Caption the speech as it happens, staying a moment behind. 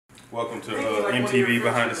Welcome to MTV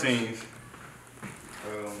Behind the Scenes.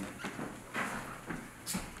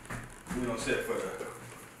 We don't set for the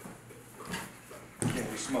can't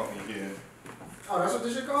be smoking here. Oh, that's what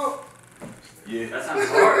this shit called? Yeah. That sounds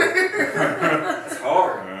hard. That's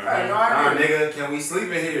hard. Nah, nigga, can we sleep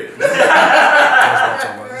in here?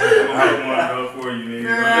 I'm gonna make one though for you,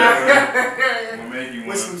 nigga. I'm gonna make you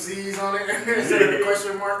one. with some Z's on it instead of the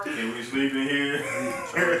question mark. Can we sleep in here?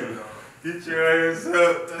 Get your ass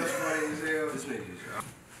up. That's funny as hell. This nigga is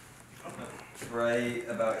Right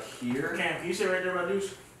about here. Cam, can you sit right there by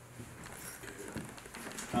Duece?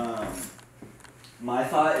 My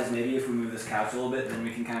thought is maybe if we move this couch a little bit, then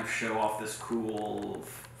we can kind of show off this cool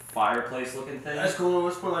fireplace looking thing. That's cool.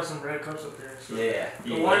 Let's put like some red cups up there. So Yeah.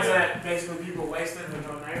 the ones that basically people wasted with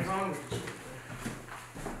no names on.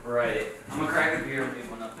 Right. I'm gonna crack a beer and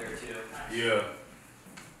leave one up there too. Yeah.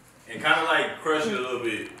 And kind of like crush it a little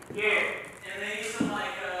bit. Yeah. And maybe some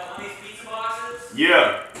like one of these pizza boxes.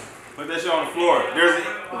 Yeah. Put that shit on the floor.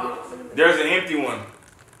 There's an empty one.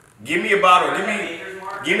 Give me a bottle.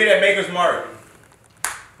 Give me that Maker's Mark.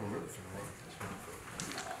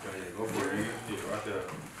 Go for it, nigga. Yeah, right there.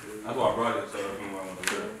 That's why I brought it, so if you want to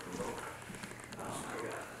do it. Oh my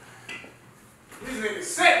god. These niggas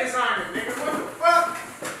set this on it, nigga. What the fuck?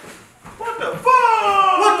 What the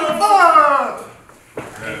fuck? What the fuck? I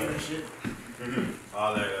hate that shit.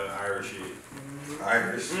 All that Irish shit.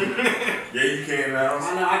 Irish. Yeah, you can now. I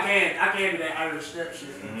know I can't do that Irish step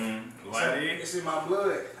shit. Laddie. It's in my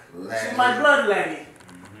blood. It's in my blood, laddie.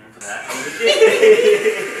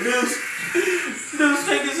 Dude,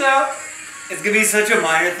 check this out. It's gonna be such a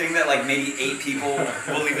minor thing that like maybe 8 people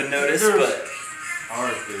will even notice, but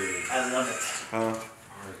Irish food. I love it. Huh?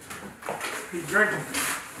 He's drinking.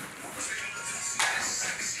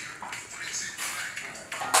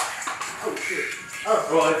 Oh shit. Oh.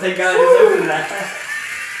 Well, thank God it's open that.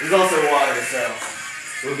 There's also water, so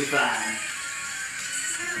we'll be fine.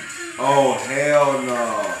 Oh, hell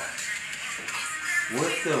no.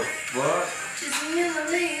 What the fuck?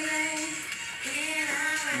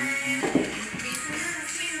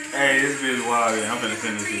 Hey, this bitch wild, man. I'm finna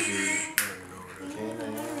send this shit to you.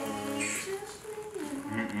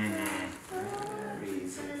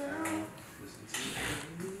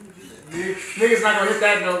 Niggas not gonna hit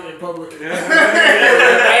that note in public. Yeah,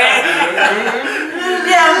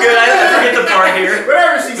 I'm good. I forget the part here.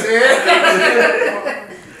 Whatever she said.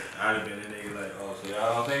 I'd have been a nigga like, oh, so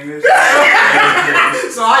y'all don't think this?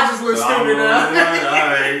 So I just look stupid now.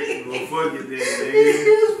 Alright, well, fuck it then, nigga.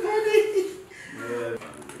 It's funny.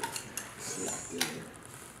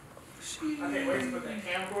 I can't wait to put that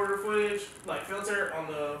camcorder footage, like filter, on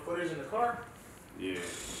the footage in the car. Yeah.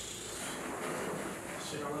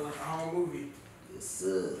 Shit, I look like a home movie. Yes,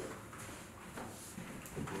 sir.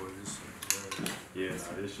 Yeah,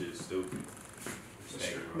 nah, this shit's stupid.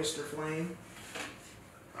 Mr. Flame.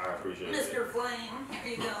 I appreciate that. Mr. Flame,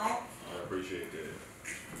 here you go. I appreciate that.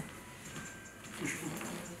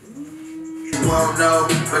 Won't know,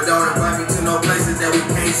 but don't invite me to no places that we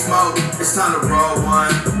can't smoke. It's time to roll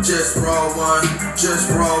one, just roll one, just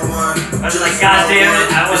roll one. I was like, God damn it,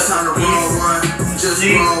 I was. It's time to roll one, just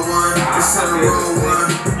roll one. It's time to roll one,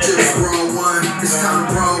 just roll one. It's time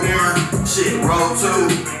to roll one, shit, roll two.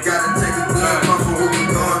 Gotta take a good puff for what we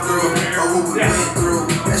going through, or what we went through.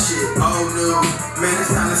 That shit old news. Man,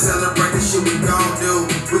 it's time to celebrate the shit we gon' do.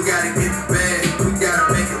 We gotta get the bag, we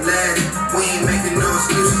gotta make it last. We ain't making no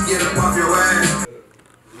excuses, get up off your ass.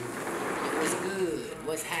 What's good?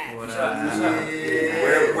 What's hot?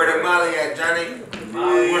 Where the Molly at, Johnny?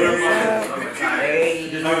 Where the Molly?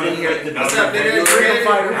 What's up, nigga?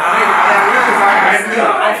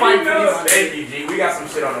 I'll fight for you. Thank you, G. We got some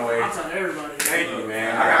shit on the way. I'll tell everybody. Thank you,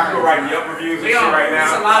 man. I gotta go write Yelp reviews and shit right now.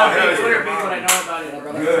 There's a lot of big Twitter people that know about it.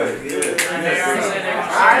 Good. And they already said they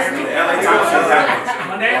Alright, LA Times shit's happening.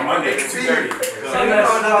 Monday? On Monday, 2:30.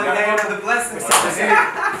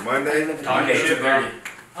 Monday, 2:30.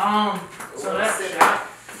 So that's it.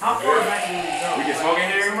 How far back can we go? We can smoke in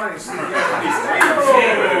here?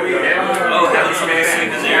 Oh, have you seen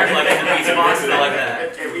in there like in the pizza box? I like that.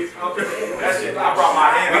 That shit, I brought my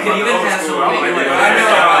hand. We can even have some maybe like. I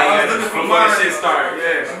know. Before the shit started,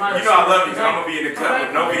 yeah. You know I love you, 'cause I'm gonna be in the cut with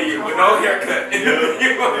no haircut. You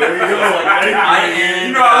know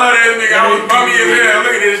I love this nigga. I was bummy as hell.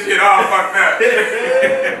 Look at this shit all fucked up.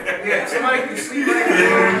 Yeah, somebody can sleep like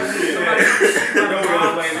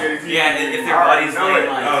Yeah, and if their body's laying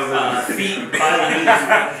like feet by the knees.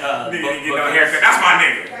 Nigga didn't get no haircut. That's my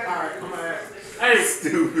nigga. Alright, I'm gonna hey,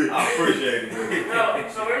 Stupid. I appreciate it. yo,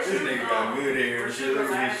 so where's This nigga got good hair and shit.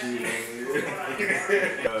 Look at this shit.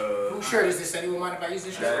 Whose shirt is this? Anyone mind if I use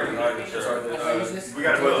this shirt? We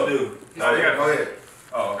got to what to do. Go ahead.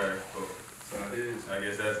 Oh, okay, cool. I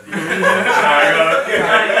guess that's the. You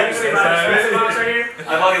see my expensive box right here?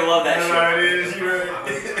 I fucking love that That's shit. how it is. You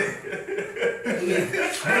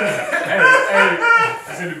Hey, I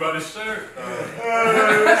said about this shirt.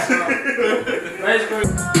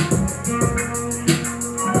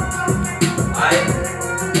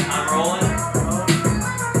 I'm rolling.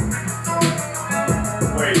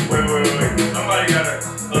 Wait. Somebody gotta.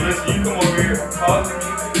 So listen, you come over here, pause the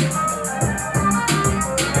music,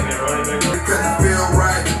 and then run it back. Cause it feel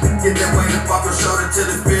right. Get that weight up off your shoulder till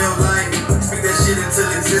it feel like. Speak that shit until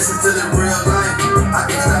it exists, until it real life. I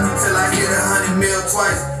can't stop until I hit 100 mil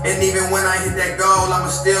twice. And even when I hit that goal, I'ma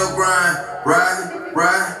still grind.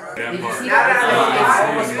 Right. Did you see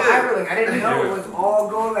that? It was spiraling. I didn't know it was all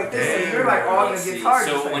going like this. So you're like all gonna get hard.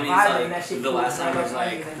 So when he's like, the last time he was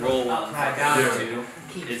like, roll 1, down 2,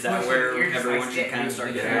 is that where everyone should kind of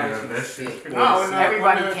start getting out? No,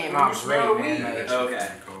 everybody came out great, man. Like, Okay.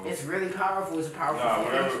 it's really powerful. It's a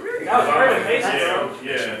powerful. That was pretty amazing.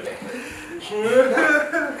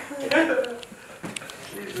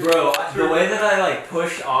 Bro, the way that I like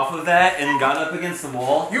pushed off of that and got up against the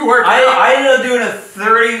wall, You worked. I ended up doing a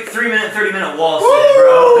 30-minute wall sit,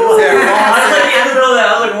 bro. I was like in the middle of that.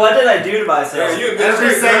 I was like, what did I do to myself?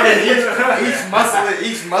 Every second,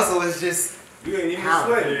 each muscle is just You ain't even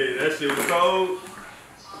sweat. Yeah, that shit was cold.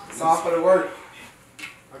 soft for the work.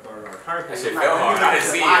 That shit felt hard. I didn't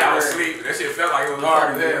see it. I was asleep. That shit felt like it was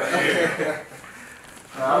hard as hell.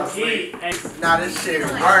 Nah, this shit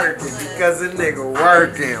working because the nigga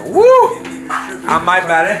working. Woo! I might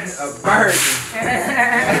buy that a bird.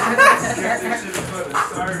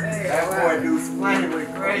 That boy Duece playing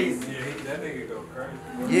with crazy. That nigga go crazy.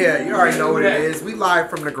 Yeah, you already know what it is. We live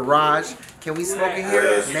from the garage. Can we smoke in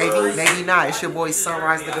here? Maybe not. It's your boy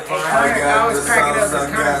Sunrise the Divine. I was cracking up because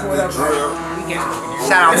Connor pulled up.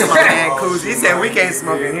 Shout out to my man Kuz. He said we can't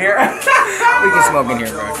smoke in here. We can smoke in here,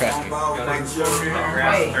 bro. Trust me. We're gonna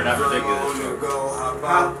turn out ridiculous. We're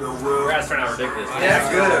gonna turn out ridiculous. That's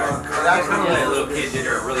good. That's Yeah, little kid did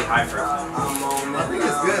her really high for us. I think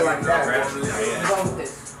it's good like that.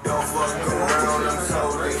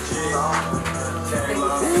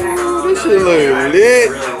 This shit look lit.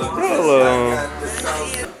 Hello.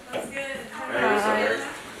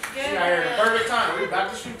 Perfect time. We about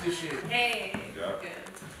to shoot this shit. Hey.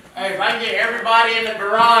 Hey, if I can get everybody in the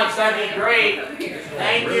garage, that'd be great.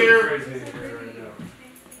 Thank you.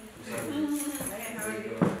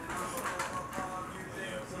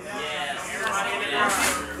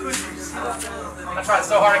 I tried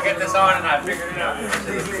so hard to get this on and I figured it out. I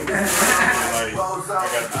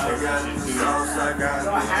got the shit too.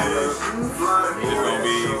 We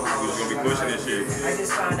just gonna be pushing this shit. I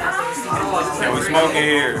just found out And we smoking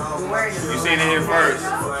here. You seen it here first.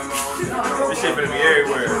 This shit finna be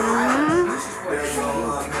everywhere.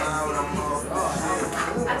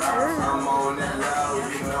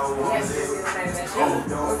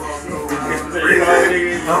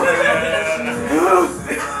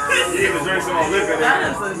 You need to drink some more liquor.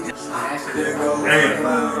 Hey,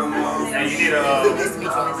 you need a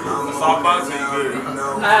softbox or you good? No,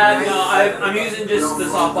 I'm using just the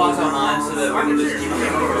softbox online so that we can just keep it.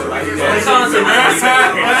 It's honestly Let's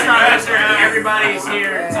not answer everybody's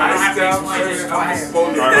here. I don't have to explain this. Alright,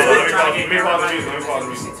 let me pause the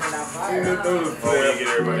music. Before you get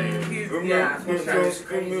everybody in.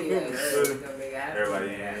 Everybody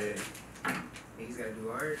in. He's gotta do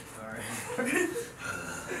art. Alright.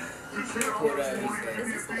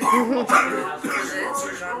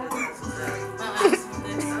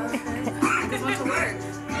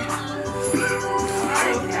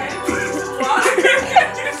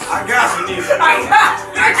 I got some niggas. I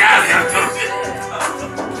got some.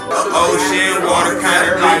 Ocean, water,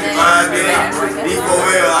 kind of like vibing.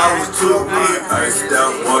 D4L, I was too big. Iced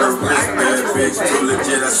out, water, wristband, bitch, too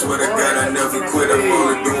legit. I swear to God, I never quit. I'm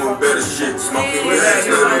only doing better shit. Smoking with ass,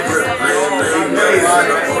 let it rip. Playing better.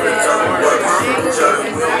 I'm on the top of what I'm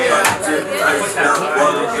trying to iced out,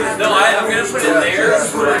 water, No, I'm gonna put it there.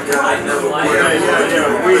 I never like it.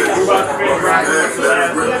 We about to finish right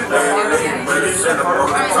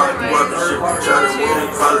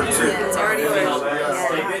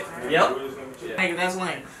Yep. That's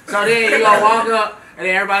lame. So then you gonna walk up, and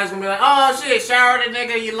then everybody's gonna be like, "Oh shit, shower the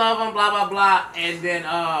nigga, you love him, blah blah blah," and then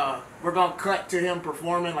we're gonna cut to him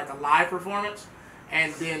performing like a live performance,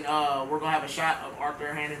 and then we're gonna have a shot of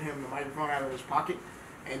Arthur handing him the microphone out of his pocket,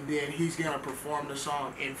 and then he's gonna perform the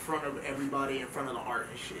song in front of everybody, in front of the art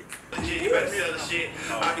and shit. You better feel the shit.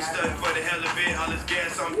 I be studying for the hell of it. All this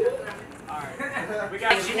gas on. We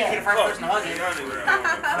got you need to be the first person to hug it.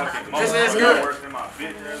 This is good.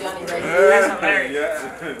 That's hilarious.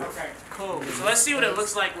 Okay, cool. So let's see what it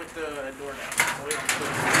looks like with the door down.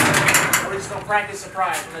 So we're just gonna practice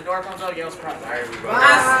surprise. When the door comes out, yell surprise. Alright,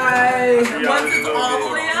 Bye. Once it's all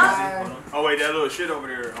the way out? Oh wait, that little shit over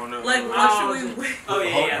there on the. Like, what should we wait? Oh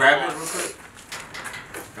yeah. Grab it real quick.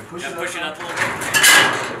 And push it up a little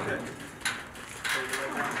bit.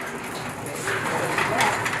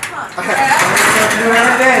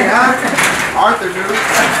 Every day, huh? Arthur, dude.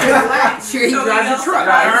 Sure, he drives a truck.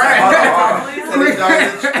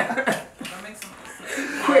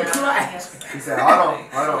 Quick class. He said, hold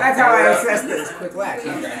on. That's how I assess this. Quick class. He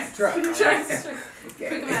drives a truck. Pick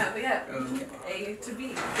them out, yeah. A to B.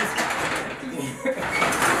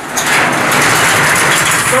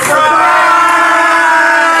 Surprise!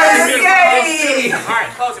 Yay! Alright,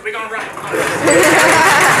 close it. We're gonna run it.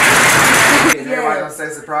 Everybody gonna say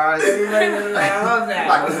surprise? I love that.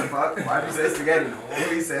 Like, what the fuck? Why'd you say spaghetti?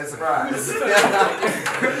 He said surprise.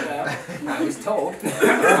 I was told.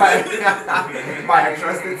 Right. By a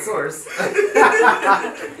trusted source.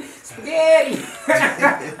 Spaghetti!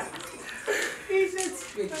 He said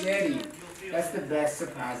spaghetti. That's the best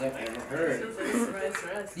surprise I've ever heard.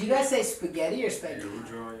 Do you guys say spaghetti or spaghetti?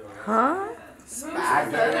 Huh?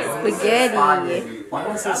 Spaghetti. Spaghetti. Why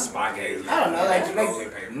don't I say spaghetti? I don't know, like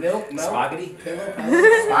milk. Spaghetti? Pillow.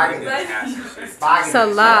 Spaghetti.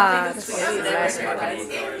 Salad.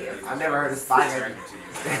 I've never heard of spaghetti.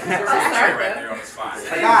 Spaghetti.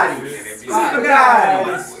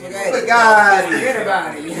 Forget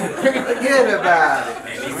about it. Forget about it.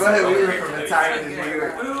 But we were from the time in New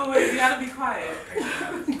York. Wait, you gotta be quiet.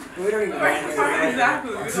 We don't even know.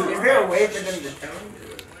 Exactly. Is there a way for them to tell me?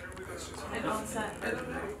 And on set.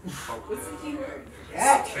 What's the keyword?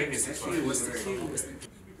 Yeah. What's the key?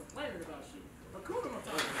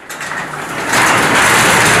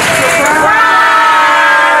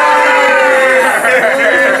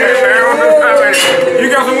 You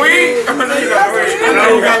got some weed? I know you got weed. I know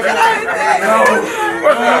you got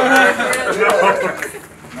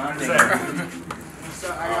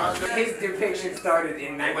His depiction started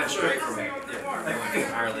in I went straight from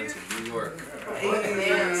Ireland to New York.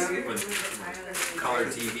 When color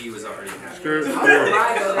TV was already happening.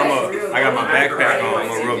 I got my backpack on.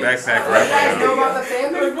 I'm a real backpack You guys know rapper. about the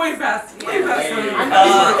family? Way fast. Way fast.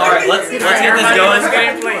 Alright, let's get this going.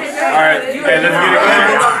 Alright, hey, let's get it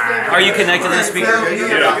going. Are you connected to the speaker?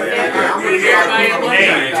 Yeah.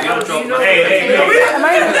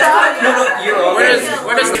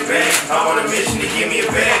 Where does I'm on a mission to give me a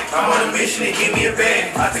bag. I'm on a mission to give me a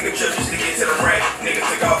bag. I take a trip just to get to the rack. Nigga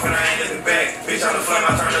took off and I ain't looking back. Bitch on the flame,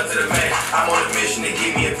 I turn up to the max. I'm on a mission to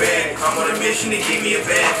give me a bag. I'm on a mission to give me a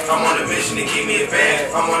bag. I'm on a mission to give me a bag.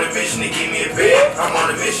 I'm on a mission to give me a bag. I'm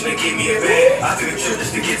on a mission to give me a bag. I took a trip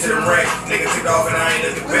just to get to the rack. Nigga took off and I ain't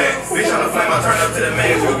looking back. Bitch on the flame, I turn up to the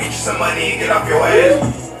max. Go get you some money and get off your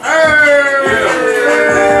ass.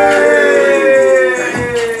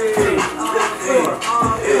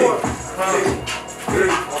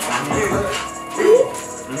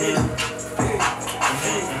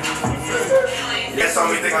 Yes,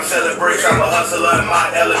 on me think I'm celebrating. I'm a hustler in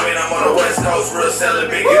my element. I'm on the West Coast, real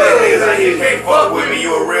selling big. You niggas out here can't fuck with me.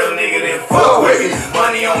 You a real nigga, then fuck with me.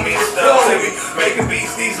 Money on me and stuff to me. Making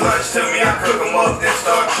beats, these lunch to me. I cook them up, then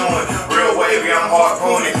start chewing. Real wavy, I'm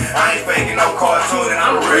harpooning. I ain't faking no cartooning.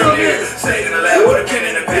 I'm a real nigga. Stayed in the lab with a pen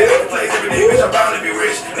in the pad. Plays every day, bitch. I'm bound to be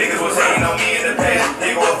rich. Niggas was hating on me in the past.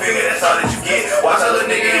 They go figure that's all that you get. Watch a little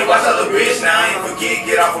nigga and watch a little bitch. Now I ain't forget.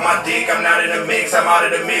 Get off of my dick. I'm not in the mix. I'm out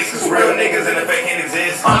of the mix. Cause real niggas in the fake can't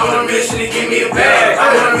exist. I'm on a mission to give me a bag.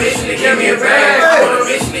 I'm on a mission to give me a bag. I'm on a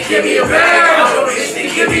mission to give me a bag. I'm on a mission to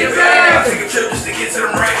give me a bag. I took a trip just to get to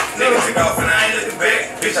the rack. Niggas took off and I ain't looking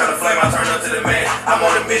back. Bitch on the flame, I turn up to the max. I'm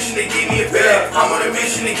on a mission to give me a bag. I'm on a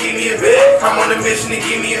mission to give me a bag. I'm on a mission to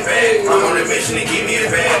give me a bag. I'm on a mission to give me a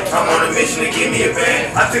bag. I'm on a mission to give me a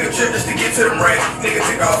bag. I took a trip just to get to the rack. Nigga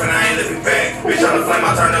took off and I ain't looking back. Bitch on the flame,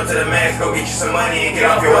 I turn up to the max. Go get you some money and get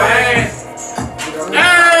off your ass.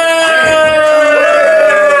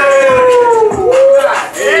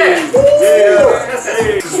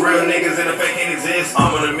 Real niggas in the fake can't exist.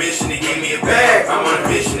 I'm on a mission to give me a bag. I'm on a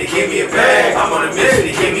mission to give me a bag. I'm on a mission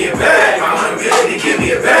to give me a bag. I'm on a mission to give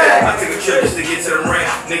me a bag. I took a trip just to get to the ramp.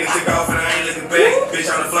 Niggas took off and I ain't looking back. Bitch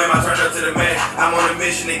on the flame, I turned up to the max. I'm on a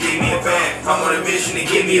mission to give me a bag. I'm on a mission to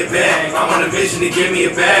give me a bag. I'm on a mission to give me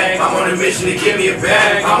a bag. I'm on a mission to give me a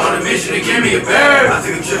bag. I'm on a mission to give me a bag. I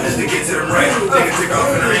took a trip just to get to the ramp. Niggas took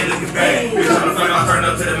off and I ain't looking back. Bitch on the flame, I turned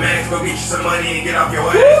up to the max. Go get you some money and get off your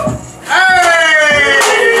ass.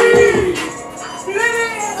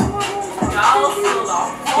 Y'all still the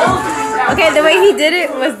whole Okay, the way he did it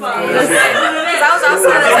was. Because I was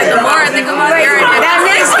outside, I was like, the more I think about it, That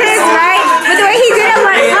makes sense, right? But the way he did it, I'm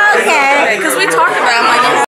like,